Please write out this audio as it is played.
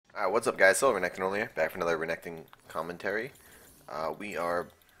Alright, what's up guys? So Renekton only here, back for another Renekton commentary. We are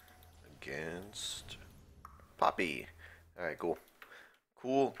against Poppy. Alright, cool.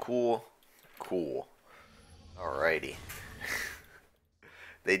 Cool. Alrighty.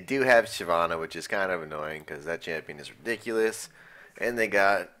 They do have Shyvana, which is kind of annoying because that champion is ridiculous. And they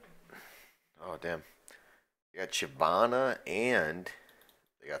got... Oh, damn. They got Shyvana and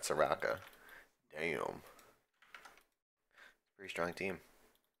they got Soraka. Damn. Pretty strong team.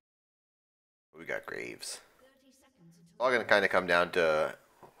 We got Graves. It's all going to kind of come down to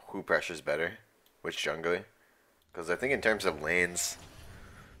who pressures better, which jungler. Because I think in terms of lanes,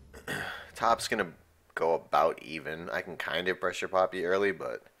 top's going to go about even. I can kind of pressure Poppy early,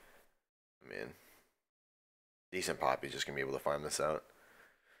 but, I mean, decent Poppy's just going to be able to farm this out.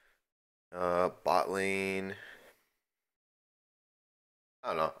 Bot lane. I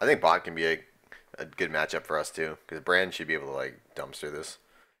don't know. I think bot can be a good matchup for us too. Because Brand should be able to like dumpster this.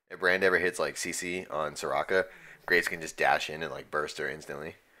 If Brand ever hits like CC on Soraka, Graves can just dash in and like burst her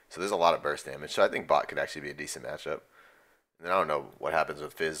instantly. So there's a lot of burst damage. So I think bot could actually be a decent matchup. And then I don't know what happens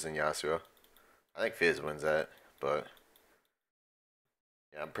with Fizz and Yasuo. I think Fizz wins that, but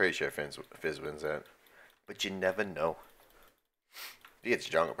yeah, I'm pretty sure Fizz wins that. But you never know. If he gets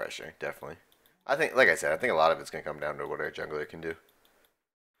jungle pressure, definitely. I think, like I said, I think a lot of it's gonna come down to what our jungler can do.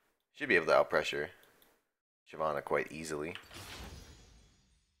 Should be able to outpressure Shyvana quite easily.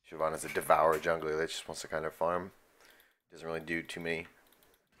 Shyvana's a devour jungler that just wants to kind of farm. Doesn't really do too many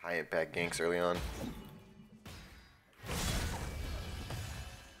high impact ganks early on.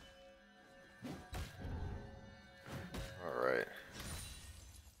 Alright.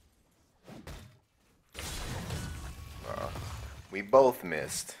 We both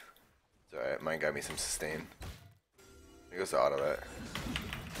missed. It's alright, mine got me some sustain. Here goes the auto that.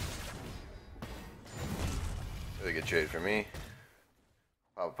 Really good trade for me.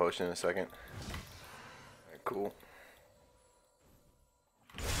 Pop a potion in a second. Alright, cool.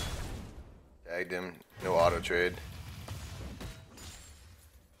 Tagged him. No auto trade.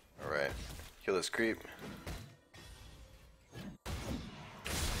 Alright. Kill this creep.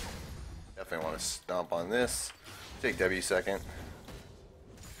 Definitely want to stomp on this. Take W second.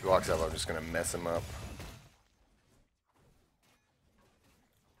 If he walks up, I'm just going to mess him up.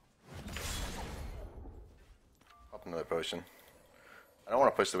 Pop another potion. I don't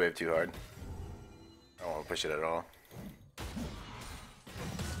want to push the wave too hard. I don't want to push it at all.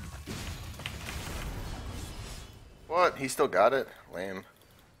 What? He still got it? Lame.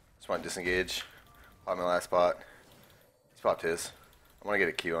 Just want to disengage. Pop my last spot. He's popped his. I want to get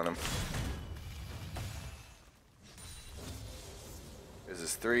a Q on him. This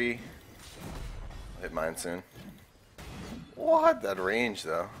is 3. I'll hit mine soon. What? That range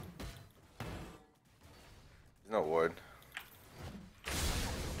though. There's no ward.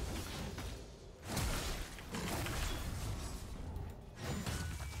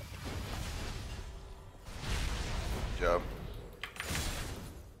 Good job.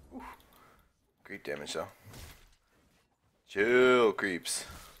 Oof. Great damage though. Chill, creeps.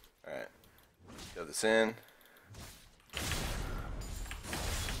 Alright. Throw this in.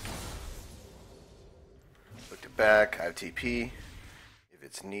 Looked it back. I have TP. If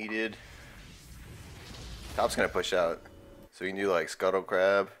it's needed. Top's gonna push out. So you can do like Scuttle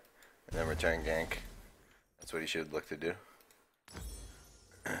Crab and then return gank. That's what he should look to do.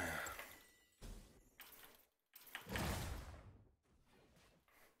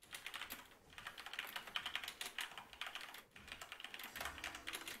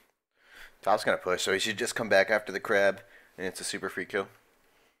 Top's gonna push, so he should just come back after the crab, and it's a super free kill.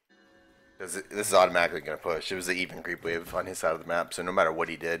 Because this is automatically gonna push. It was the even creep wave on his side of the map, so no matter what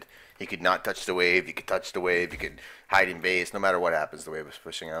he did, he could not touch the wave, he could touch the wave, he could hide in base, no matter what happens, the wave was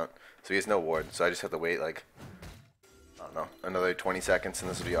pushing out. So he has no ward, so I just have to wait like, I don't know, another 20 seconds and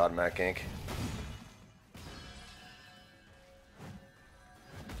this will be automatic gank.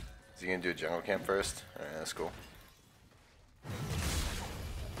 Is he gonna do a jungle camp first? Alright, that's cool.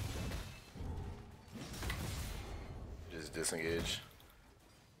 Just disengage.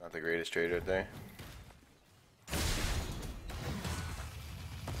 Not the greatest trade right there.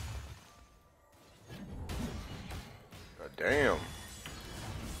 God damn.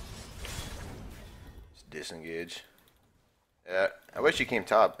 Just disengage. Yeah, I wish he came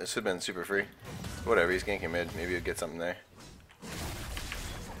top. This would have been super free. Whatever, he's ganking mid. Maybe he'll get something there.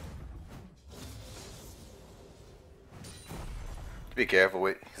 Be careful,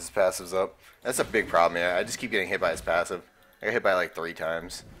 wait, his passive's up. That's a big problem, yeah. I just keep getting hit by his passive. I got hit by like 3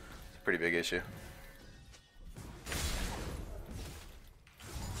 times. It's a pretty big issue.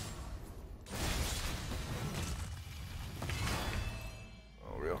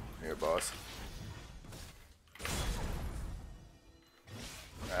 Oh, real. Here, boss.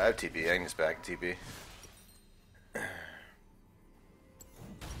 I have TP. I can just back TP.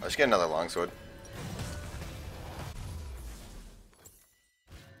 Let's get another longsword.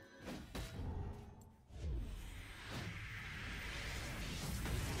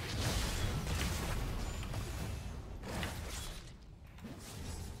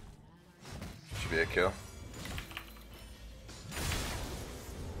 Should be a kill.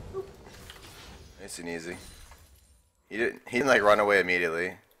 Nice and easy. He didn't like run away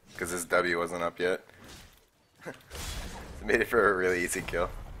immediately because his W wasn't up yet. It made it for a really easy kill.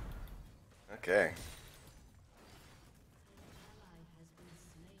 Okay.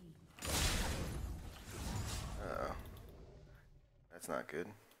 Uh-oh. That's not good.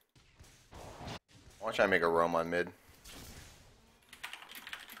 I want to try and make a roam on mid.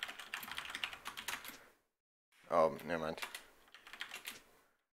 Oh, never mind.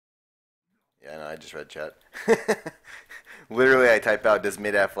 Yeah, no, I just read chat. Literally, I type out, does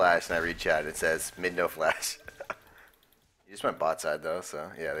mid have flash, and I read chat. It says, mid no flash. You just went bot side, though,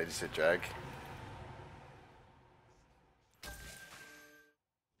 so yeah, they just hit drag.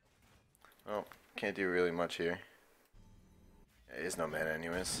 Oh, can't do really much here. Yeah, there's no mana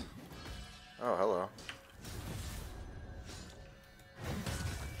anyways. Oh, hello.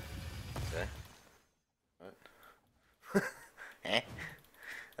 Okay. What? Eh?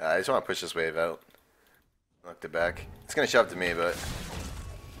 I just want to push this wave out. Looked it back. It's gonna shove to me, but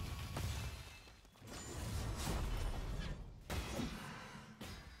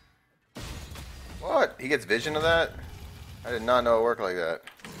what? He gets vision of that? I did not know it worked like that.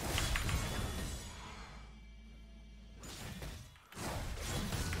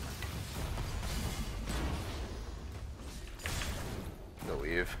 Go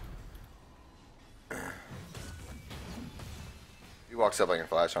leave. If he walks up, I can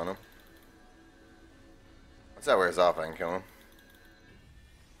flash on him. Once that wears off, I can kill him.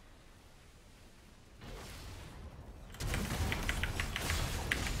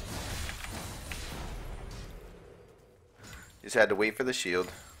 Just had to wait for the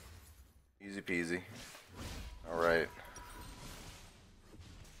shield. Easy peasy. Alright.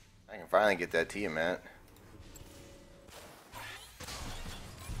 I can finally get that Tiamat.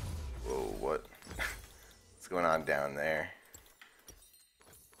 Whoa, what? What's going on down there?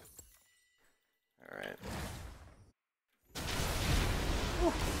 Alright.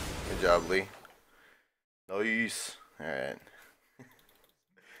 Good job, Lee. Nice. Alright.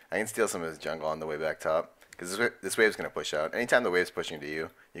 I can steal some of his jungle on the way back top. Because this wave's going to push out. Anytime the wave's pushing to you,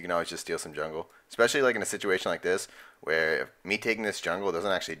 you can always just steal some jungle. Especially like in a situation like this, where me taking this jungle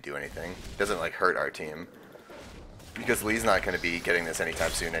doesn't actually do anything. It doesn't like hurt our team. Because Lee's not going to be getting this anytime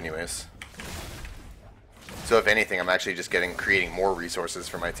soon anyways. So if anything, I'm actually just creating more resources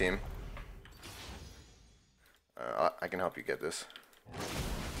for my team. I can help you get this.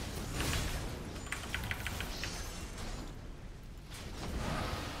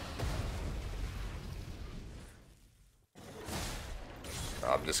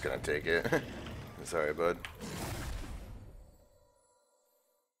 I'm just gonna take it. Sorry, bud.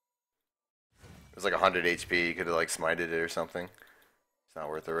 It was like 100 HP. You could have like smited it or something. It's not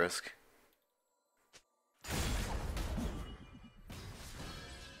worth the risk.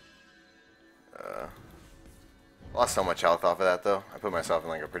 Lost so much health off of that though. I put myself in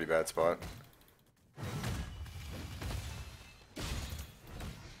like a pretty bad spot.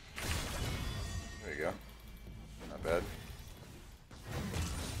 There you go. Not bad.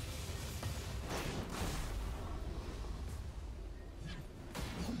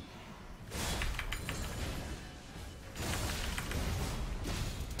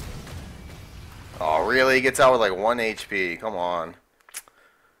 Oh, really? He gets out with like 1 HP. Come on.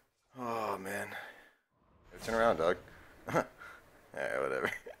 Oh, man. Turn around, dog. Yeah, whatever.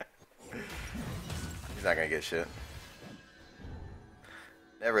 He's not gonna get shit.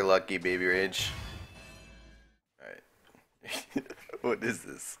 Never lucky, baby rage. Alright. What is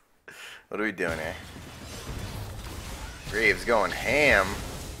this? What are we doing here? Graves going ham.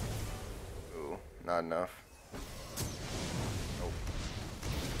 Ooh, not enough. Nope.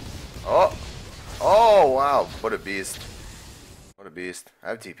 Oh! Oh, wow. What a beast. What a beast. I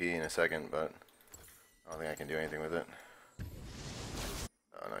have TP in a second, but I don't think I can do anything with it.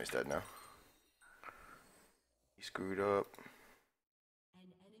 Oh, no, he's dead now. He screwed up.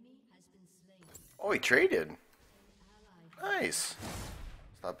 Oh, he traded. Nice.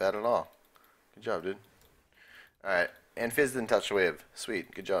 It's not bad at all. Good job, dude. Alright, and Fizz didn't touch the wave.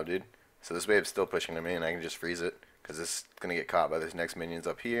 Sweet, good job, dude. So this wave's still pushing to me, and I can just freeze it, because it's going to get caught by this next minions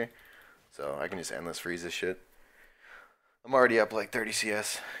up here. So I can just endless freeze this shit. I'm already up like 30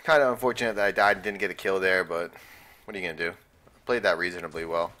 CS. Kind of unfortunate that I died and didn't get a kill there, but what are you going to do? I played that reasonably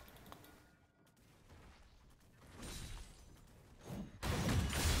well.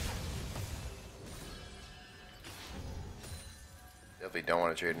 Definitely don't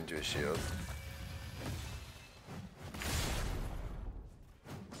want to trade into a shield.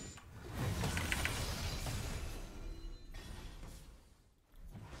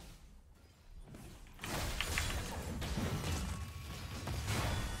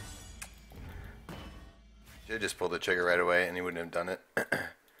 Should have just pulled the trigger right away and he wouldn't have done it. Is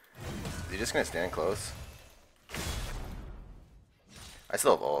he just going to stand close? I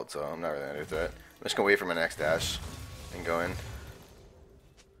still have ult, so I'm not really under threat. I'm just going to wait for my next dash and go in.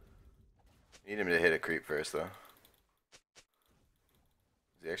 Need him to hit a creep first, though.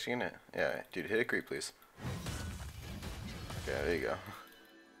 Is he actually going to? Yeah, dude, hit a creep, please. Okay, there you go.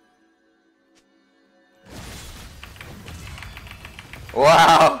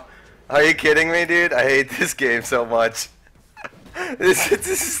 Wow! Are you kidding me, dude? I hate this game so much. This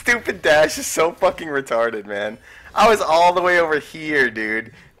stupid dash is so fucking retarded, man. I was all the way over here,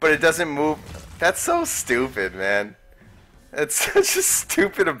 dude, but it doesn't move. That's so stupid, man. It's such a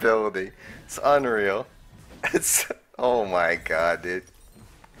stupid ability. It's unreal. It's... Oh my god, dude.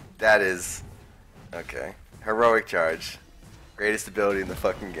 That is... Okay. Heroic charge. Greatest ability in the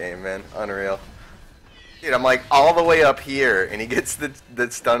fucking game, man. Unreal. Dude, I'm like all the way up here, and he gets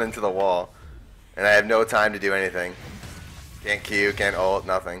the stun into the wall. And I have no time to do anything. Can't Q, can't ult,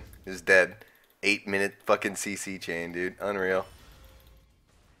 nothing. He's dead. 8-minute fucking CC chain, dude. Unreal.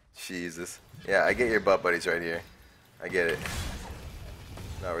 Jesus. Yeah, I get your butt buddies right here. I get it.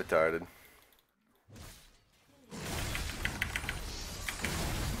 Not retarded.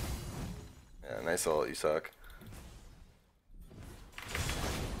 Yeah, nice ult, you suck.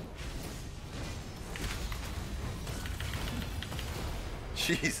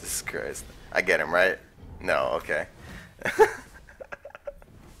 Jesus Christ. I get him, right? No, okay.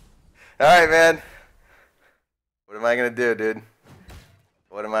 Alright, man. What am I gonna do, dude?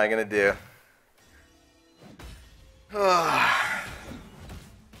 What am I gonna do?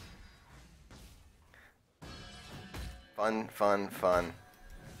 Fun, fun, fun.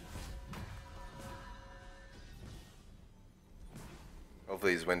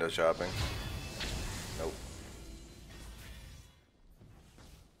 Hopefully he's window shopping. Nope.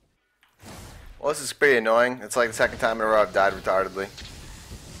 Well, this is pretty annoying. It's like the second time in a row I've died retardedly.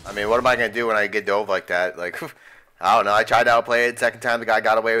 I mean, what am I going to do when I get dove like that? Like, I don't know. I tried to outplay it. Second time the guy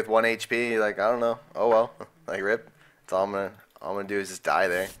got away with 1 HP. Like, I don't know. Oh, well. Like, rip. That's all I'm gonna do is just die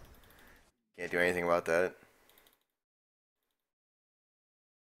there. Can't do anything about that.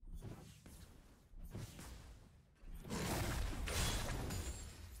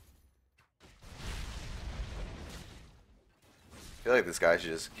 I feel like this guy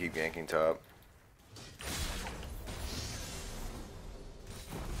should just keep ganking top.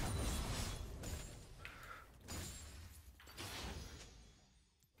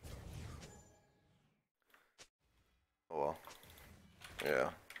 Oh well. Yeah.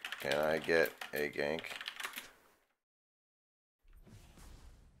 Can I get a gank?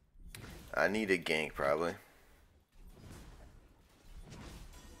 I need a gank probably.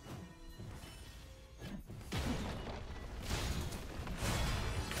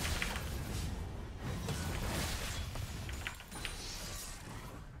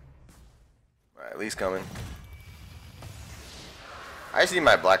 Alright, at least coming. I just need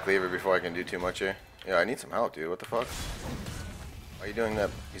my black cleaver before I can do too much here. Yeah, I need some help, dude. What the fuck? Why are you doing that?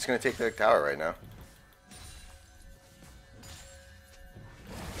 He's gonna take the tower right now.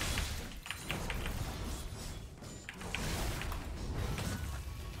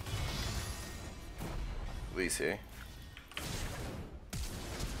 At least here.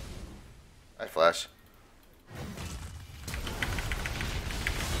 I flash.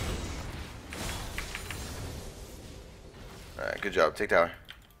 Alright, good job. Take tower.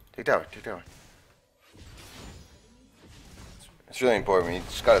 Take tower. Take tower. It's really important. You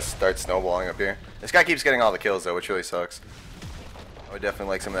just gotta start snowballing up here. This guy keeps getting all the kills though, which really sucks. I would definitely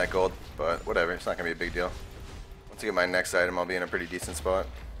like some of that gold, but whatever. It's not gonna be a big deal. Once I get my next item, I'll be in a pretty decent spot.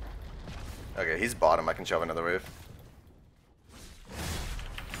 Okay, he's bottom. I can shove another wave.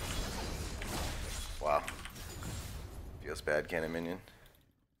 Wow. Feels bad, cannon minion.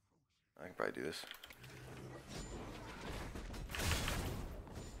 I can probably do this.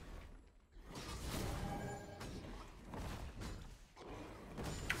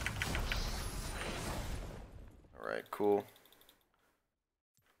 Alright, cool.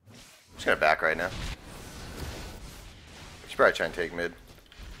 I'm just gonna back right now. We should probably try and take mid.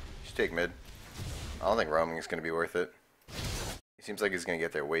 Just take mid. I don't think roaming is gonna be worth it. He seems like he's gonna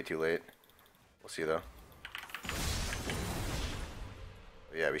get there way too late. We'll see though.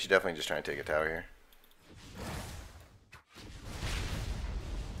 But yeah, we should definitely just try and take a tower here.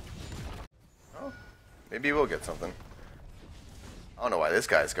 Oh, maybe we'll get something. I don't know why this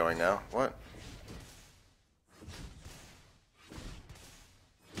guy's going now. What?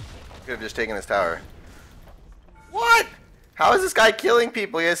 Could have just taken this tower. What? How is this guy killing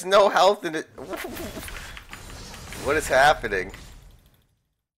people? He has no health in it. What is happening?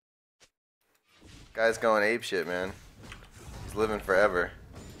 Guy's going apeshit, man. He's living forever.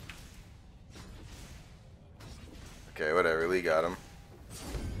 Okay, whatever. Lee got him.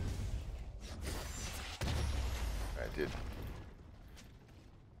 Alright, dude.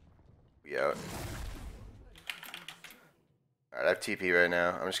 We out. Alright, I have TP right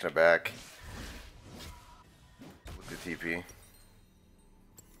now. I'm just gonna back. With the TP.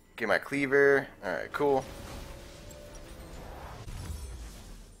 Get my cleaver. Alright, cool.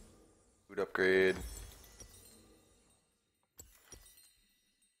 Food upgrade.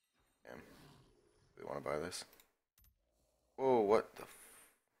 Damn. We want to buy this. Whoa, what the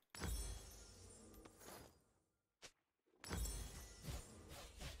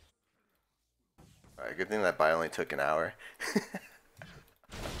Alright, good thing that buy only took an hour.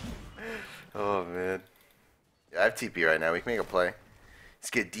 Oh man. Yeah, I have TP right now. We can make a play. Let's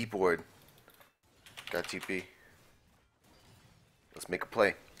get deep ward. Got TP. Let's make a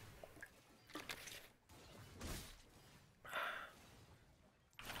play.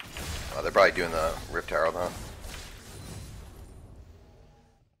 Oh, they're probably doing the Rift Herald, huh?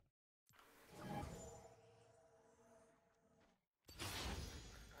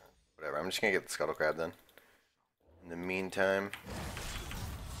 Whatever, I'm just gonna get the Scuttle Crab then. In the meantime...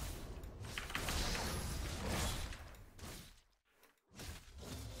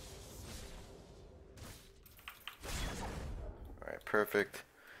 Alright, perfect.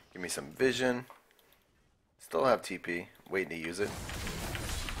 Give me some vision. Still have TP, waiting to use it.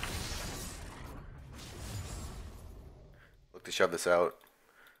 Look to shove this out.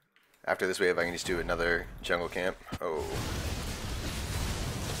 After this wave I can just do another jungle camp. Oh.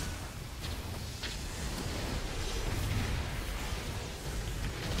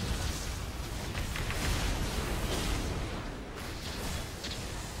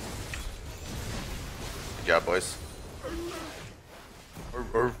 Good job, boys.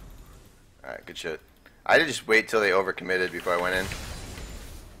 Alright, good shit. I did just wait till they overcommitted before I went in.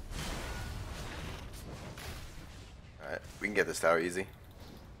 Alright, we can get this tower easy.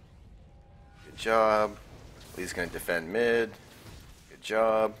 Good job. Lee's gonna defend mid. Good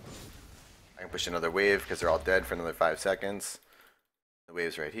job. I can push another wave because they're all dead for another 5 seconds. The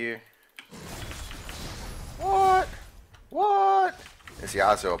wave's right here. What? What? This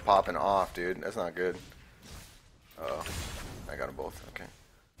Yasuo popping off, dude. That's not good. Uh-oh. I got them both. Okay.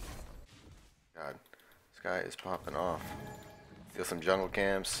 God. This guy is popping off. Steal some jungle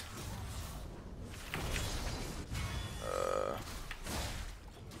camps.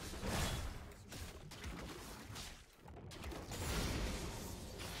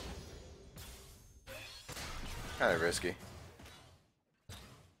 Kind of risky.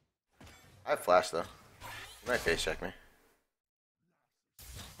 I have flash though. He might face check me.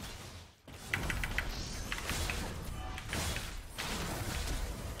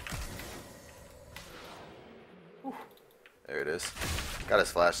 Whew. There it is. Got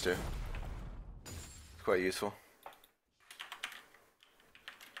his flash too. It's quite useful.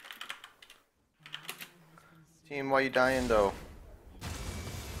 Team, why you dying though?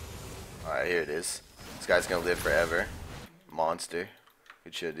 Alright, here it is. This guy's gonna live forever. Monster.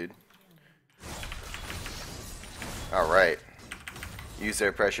 Good shit, dude. Alright. Use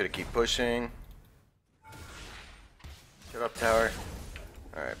their pressure to keep pushing. Shut up, tower.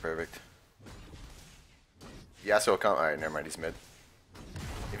 Alright, perfect. Yasuo will come. Alright, never mind, he's mid.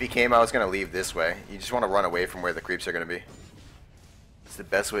 If he came, I was gonna leave this way. You just want to run away from where the creeps are gonna be. It's the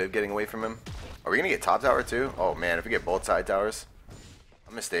best way of getting away from him. Are we gonna get top tower too? Oh man, if we get both side towers,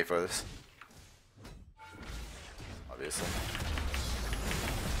 I'm gonna stay for this. Obviously.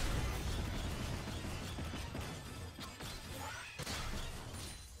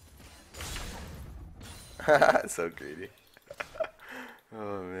 So greedy.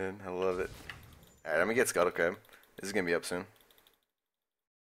 Oh man, I love it. Alright, I'm gonna get Scuttle Crab. This is gonna be up soon.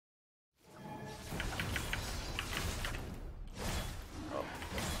 Oh.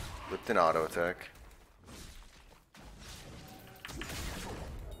 Flipped an auto attack.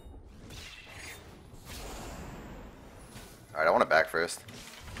 Alright, I want to back first.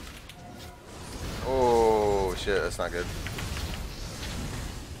 Oh shit, that's not good.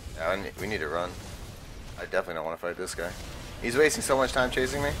 Yeah, we need to run. I definitely don't want to fight this guy. He's wasting so much time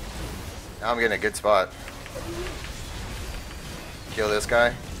chasing me. Now I'm getting a good spot. Kill this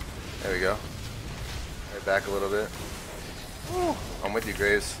guy. There we go. Right back a little bit. Woo. I'm with you,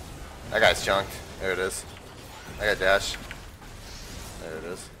 Graves. That guy's chunked. There it is. I got dash. There it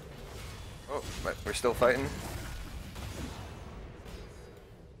is. Oh, we're still fighting.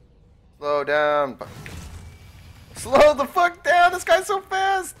 Slow down. Slow the fuck down. This guy's so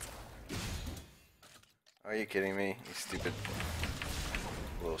fast. Are you kidding me? You stupid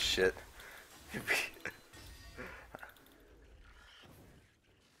little shit.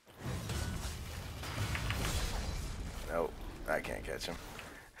 Nope, I can't catch him.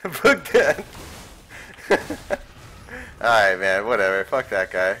 Fuck that. Alright, man, whatever. Fuck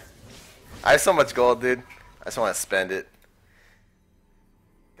that guy. I have so much gold, dude. I just want to spend it.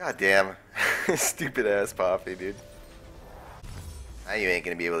 God damn. Stupid ass Poppy, dude. Now you ain't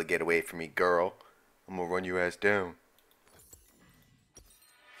gonna be able to get away from me, girl. I'm gonna run your ass down.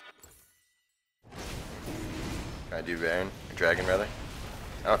 Can I do Baron? Or Dragon, rather?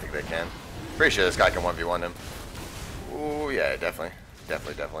 I don't think they can. Pretty sure this guy can 1v1 him. Ooh, yeah, definitely.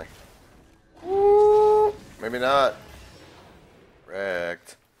 Definitely. Ooh, maybe not.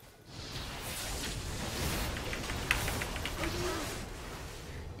 Wrecked.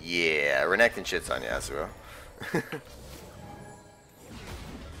 Yeah, Renekton shits on Yasuo.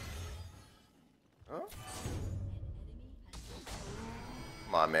 Oh.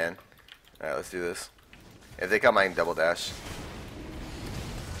 Come on, man. Alright, let's do this. If they come, I can double dash.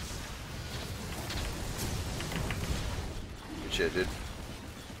 Good shit, dude.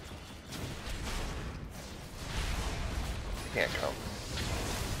 You can't come.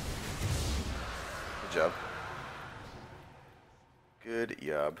 Good job. Good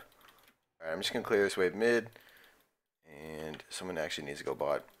job. Alright, I'm just gonna clear this wave mid. And someone actually needs to go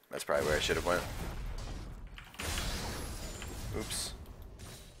bot. That's probably where I should have went. Oops.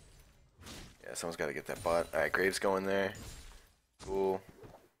 Yeah, someone's gotta get that bot. Alright, Graves going there. Cool.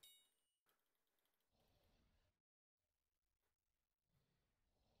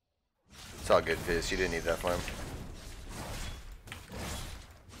 It's all good, Fizz. You didn't need that farm.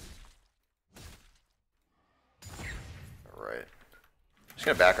 Alright. I'm just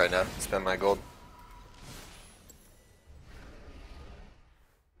gonna back right now. Spend my gold.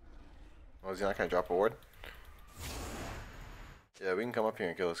 Oh, is he not gonna drop a ward? Yeah, we can come up here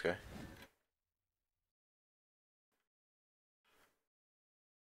and kill this guy.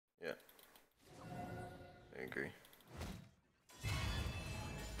 Yeah. I agree.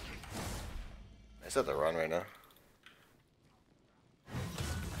 I just have to run right now.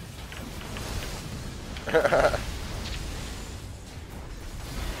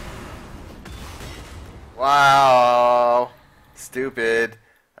 Wow. Stupid.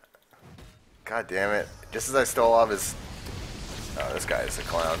 God damn it. Just as I stole off his... Oh, this guy is a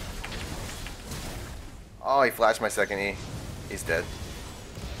clown. Oh, he flashed my second E. He's dead.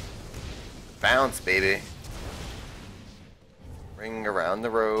 Bounce, baby. Ring around the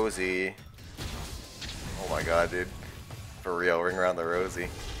rosy. Oh my god, dude. For real, ring around the rosy.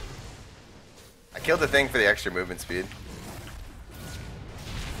 I killed the thing for the extra movement speed.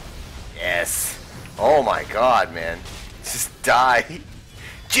 Yes. Oh my god, man. Just die.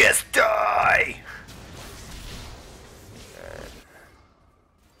 Just die! Alright.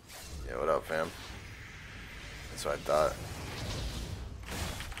 Yeah, what up, fam? That's what I thought.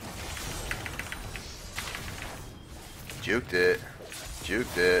 Juked it.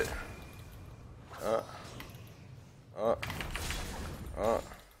 Juked it.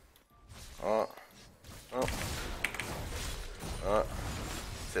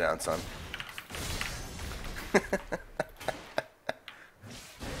 Sit down, son.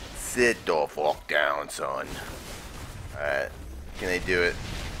 Sit the fuck down, son. Alright. Can they do it?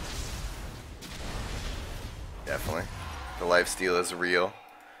 Definitely. The lifesteal is real.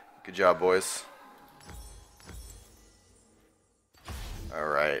 Good job, boys.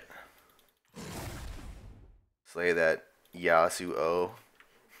 Alright. Slay that Yasuo.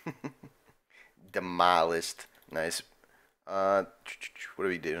 Demolished. Nice. What are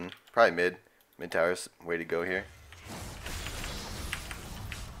we doing? Probably mid. Mid tower's way to go here.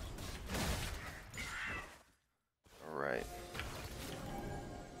 Alright.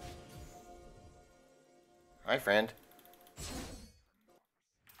 Hi, friend.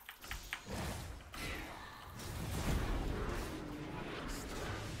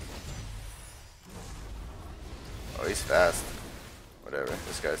 Oh, he's fast. Whatever.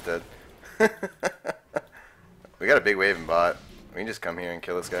 This guy's dead. We got a big wave in bot. We can just come here and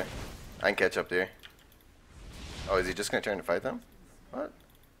kill this guy. I can catch up there. Oh, is he just gonna turn to fight them? What?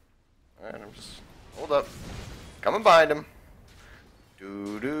 Alright, I'm just... Hold up. Coming behind him.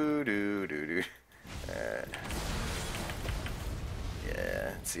 Do do do do do. Alright.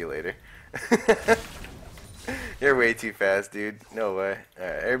 Yeah, see you later. You're way too fast, dude. No way.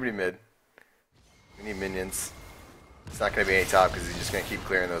 Alright, everybody mid. We need minions. It's not gonna be any top because he's just gonna keep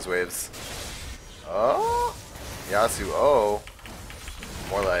clearing those waves. Oh! Yasu, oh!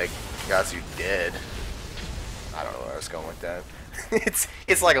 More like Yasu dead. I don't know where I was going with that.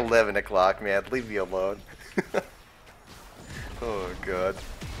 it's like 11 o'clock, man. Leave me alone. Oh god.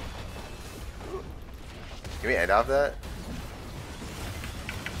 Can we end off that?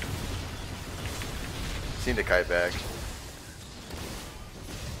 Seem to kite back.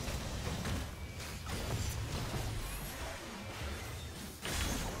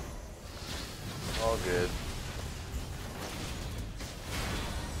 All good.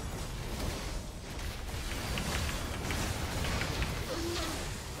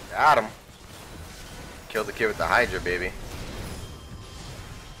 Got him. Killed the kid with the Hydra, baby.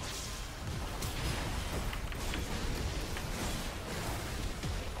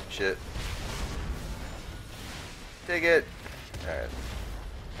 Shit. Take it. Alright.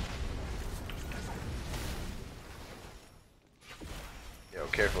 Yo,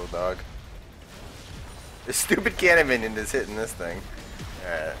 careful, dog. This stupid cannon minion is hitting this thing.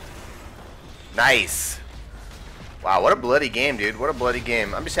 Alright. Nice. Wow, what a bloody game, dude. What a bloody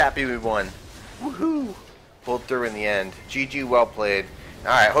game. I'm just happy we won. Woohoo! Pulled through in the end. GG, well played.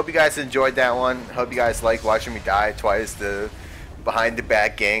 Alright, hope you guys enjoyed that one. Hope you guys liked watching me die twice. The behind the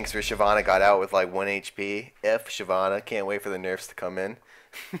back ganks where Shyvana got out with like 1 HP. F Shyvana. Can't wait for the nerfs to come in.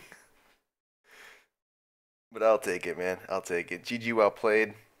 But I'll take it, man. I'll take it. GG, well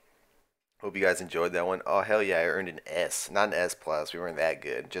played. Hope you guys enjoyed that one. Oh, hell yeah, I earned an S. Not an S+. We weren't that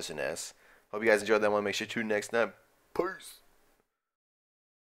good. Just an S. Hope you guys enjoyed that one. Make sure to tune next time. Peace.